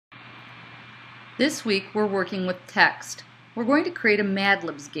This week we're working with text. We're going to create a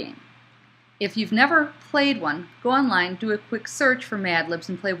madlibs game. If you've never played one, go online, do a quick search for madlibs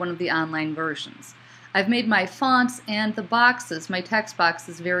and play one of the online versions. I've made my fonts and the boxes, my text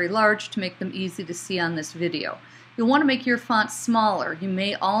boxes, very large to make them easy to see on this video. You'll want to make your font smaller. You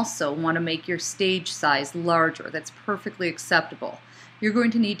may also want to make your stage size larger. That's perfectly acceptable. You're going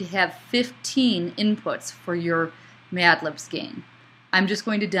to need to have 15 inputs for your madlibs game. I'm just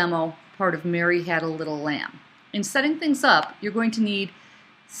going to demo part of Mary Had a Little Lamb. In setting things up, you're going to need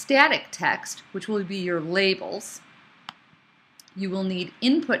static text, which will be your labels. You will need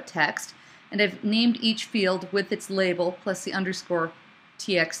input text, and I've named each field with its label plus the underscore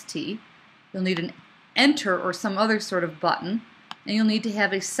txt. You'll need an enter or some other sort of button, and you'll need to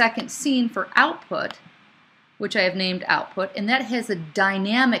have a second scene for output, which I have named output, and that has a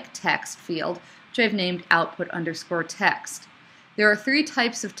dynamic text field, which I've named output underscore text. There are three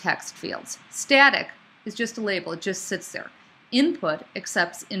types of text fields. Static is just a label, it just sits there. Input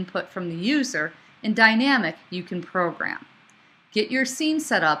accepts input from the user, and dynamic you can program. Get your scene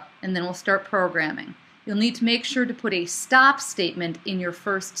set up and then we'll start programming. You'll need to make sure to put a stop statement in your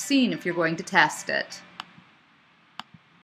first scene if you're going to test it.